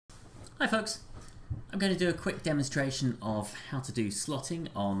Hi folks, I'm going to do a quick demonstration of how to do slotting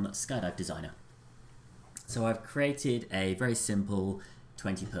on Skydive Designer. So I've created a very simple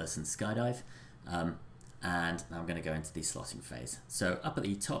 20-person skydive and I'm going to go into the slotting phase. So up at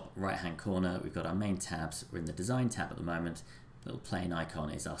the top right hand corner we've got our main tabs. We're in the design tab at the moment. The little plane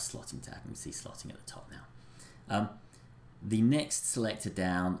icon is our slotting tab. You can see slotting at the top now. The next selector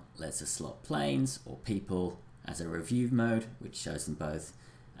down lets us slot planes or people as a review mode, which shows them both,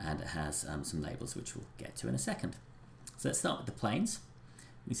 and it has some labels which we'll get to in a second. So let's start with the planes.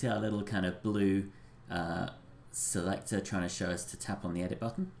 You see our little kind of blue selector trying to show us to tap on the edit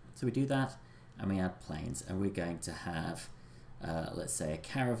button. So we do that and we add planes, and we're going to have let's say a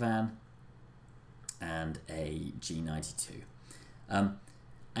caravan and a G92.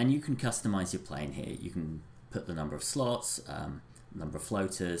 And you can customize your plane here. You can put the number of slots, number of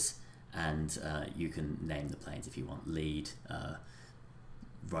floaters, and you can name the planes if you want: lead,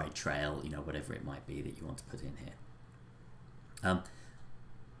 right trail, whatever it might be that you want to put in here.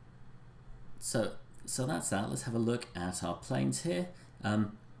 So that's that. Let's have a look at our planes here.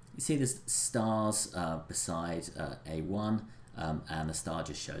 You see there's stars beside A1, and the star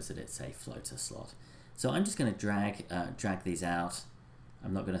just shows that it's a floater slot. So I'm just going to drag these out.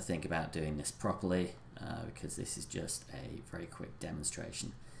 I'm not going to think about doing this properly because this is just a very quick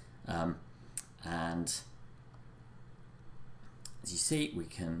demonstration. And as you see, we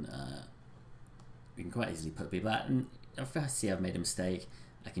can quite easily put people out. And if I see I've made a mistake,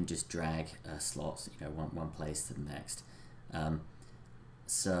 I can just drag a slot, one place to the next.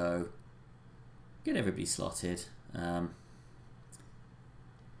 So get everybody slotted, and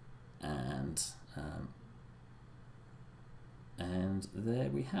there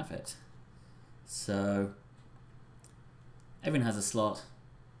we have it. So everyone has a slot.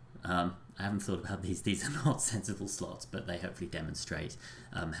 I haven't thought about these. These are not sensible slots, but they hopefully demonstrate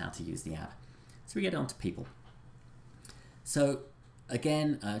how to use the app. So we get on to people. So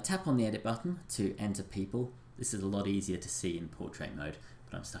again, tap on the edit button to enter people. This is a lot easier to see in portrait mode,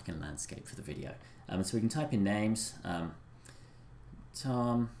 but I'm stuck in landscape for the video. So we can type in names,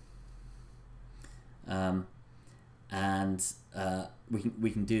 Tom, and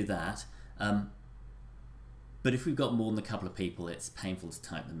we can do that. But if we've got more than a couple of people, it's painful to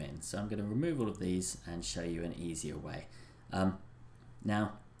type them in. So I'm going to remove all of these and show you an easier way.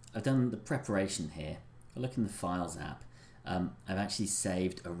 Now, I've done the preparation here. If I look in the Files app, I've actually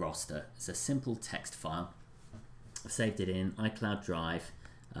saved a roster. It's a simple text file. I've saved it in iCloud Drive,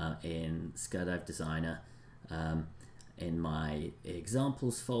 in Skydive Designer, in my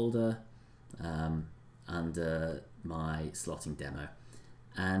examples folder, under my slotting demo.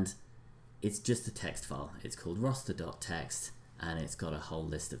 And it's just a text file. It's called roster.txt and it's got a whole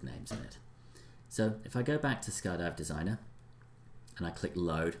list of names in it. So if I go back to Skydive Designer and I click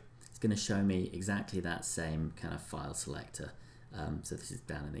load, it's going to show me exactly that same kind of file selector. So this is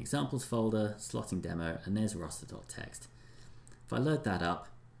down in the examples folder, slotting demo, and there's roster.txt. If I load that up,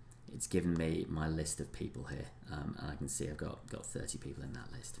 it's given me my list of people here, and I can see I've got 30 people in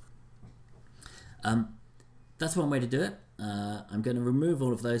that list. That's one way to do it. I'm going to remove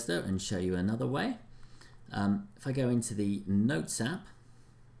all of those though and show you another way. If I go into the Notes app,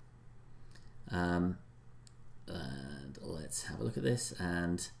 and let's have a look at this,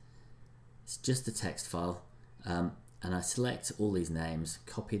 and it's just a text file, and I select all these names,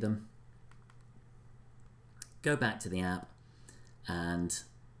 copy them, go back to the app and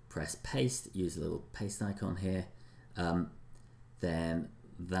press paste, use a little paste icon here, then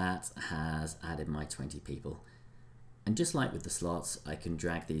that has added my 20 people. And just like with the slots, I can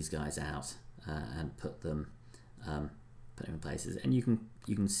drag these guys out and put them in places, and you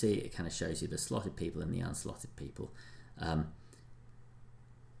can see it kind of shows you the slotted people and the unslotted people,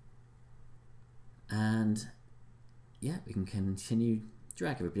 and yeah, we can continue,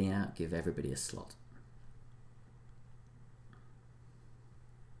 drag everybody out, give everybody a slot.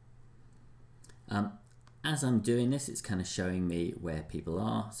 As I'm doing this, it's kind of showing me where people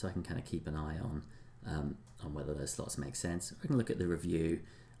are, so I can kind of keep an eye on whether those slots make sense. I can look at the review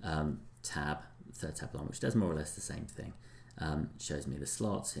tab, third tab along, which does more or less the same thing. It shows me the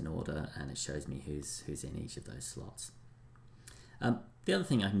slots in order, and it shows me who's in each of those slots. The other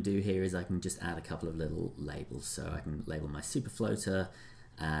thing I can do here is I can just add a couple of little labels. So I can label my super floater,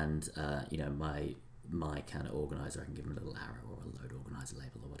 and my kind of organizer, I can give them a little arrow or a load organizer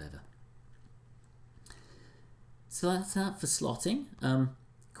label or whatever. So that's that for slotting.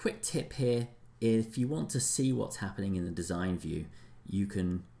 Quick tip here: if you want to see what's happening in the design view, you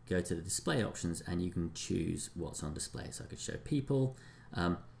can go to the display options and you can choose what's on display. So I could show people.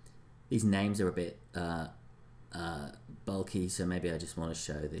 These names are a bit bulky, so maybe I just want to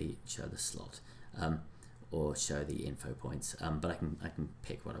show the slot, or show the info points. But I can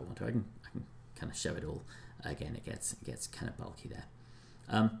pick what I want to. I can kind of show it all. Again, it gets kind of bulky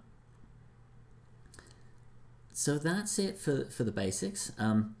there. So that's it for the basics.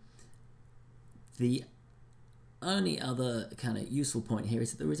 The only other kind of useful point here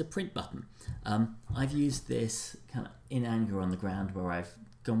is that there is a print button. I've used this kind of in anger on the ground, where I've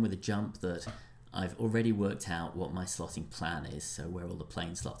gone with a jump that I've already worked out what my slotting plan is, so where all the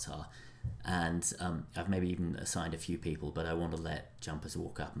plane slots are, and I've maybe even assigned a few people, but I want to let jumpers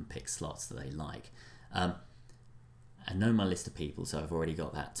walk up and pick slots that they like. I know my list of people, so I've already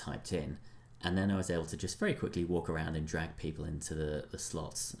got that typed in, and then I was able to just very quickly walk around and drag people into the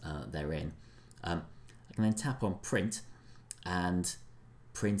slots they're in. I can then tap on print and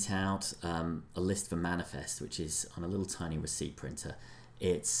print out a list for manifest, which is on a little tiny receipt printer.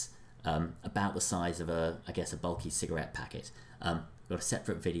 It's about the size of I guess a bulky cigarette packet. I've got a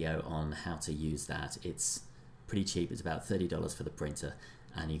separate video on how to use that. It's pretty cheap. It's about $30 for the printer,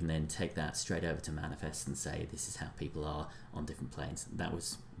 and you can then take that straight over to manifest and say this is how people are on different planes. That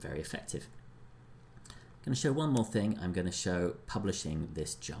was very effective. I'm going to show one more thing. I'm going to show publishing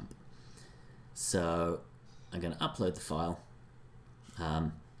this jump. So I'm going to upload the file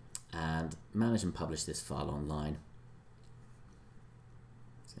and manage and publish this file online.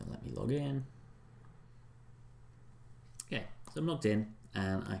 It's going to let me log in. Okay, so I'm logged in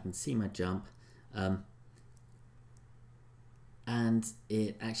and I can see my jump, and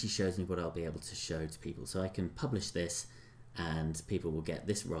it actually shows me what I'll be able to show to people. So I can publish this and people will get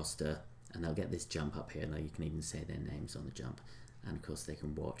this roster and they'll get this jump up here. Now you can even say their names on the jump, and of course they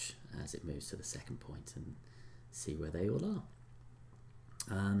can watch as it moves to the second point and see where they all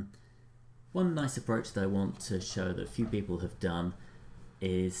are. One nice approach that I want to show that a few people have done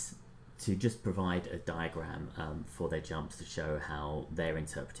is to just provide a diagram for their jumps to show how they're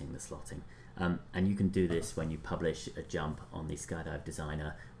interpreting the slotting. And you can do this when you publish a jump on the Skydive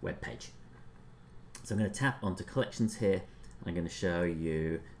Designer webpage. So I'm going to tap onto collections here. I'm going to show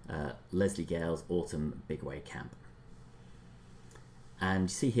you Leslie Gale's Autumn Big Wave Camp. And you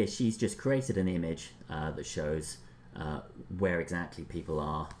see here, she's just created an image that shows where exactly people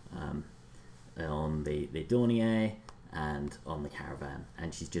are on the Dornier and on the caravan.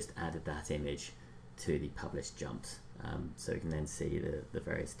 And she's just added that image to the published jumps. So you can then see the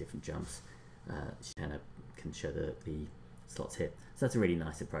various different jumps. She kind of can show the slots here. So that's a really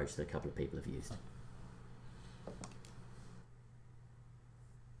nice approach that a couple of people have used.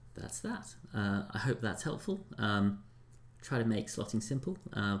 That's that. I hope that's helpful. Try to make slotting simple.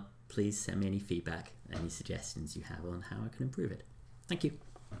 Please send me any feedback, any suggestions you have on how I can improve it. Thank you.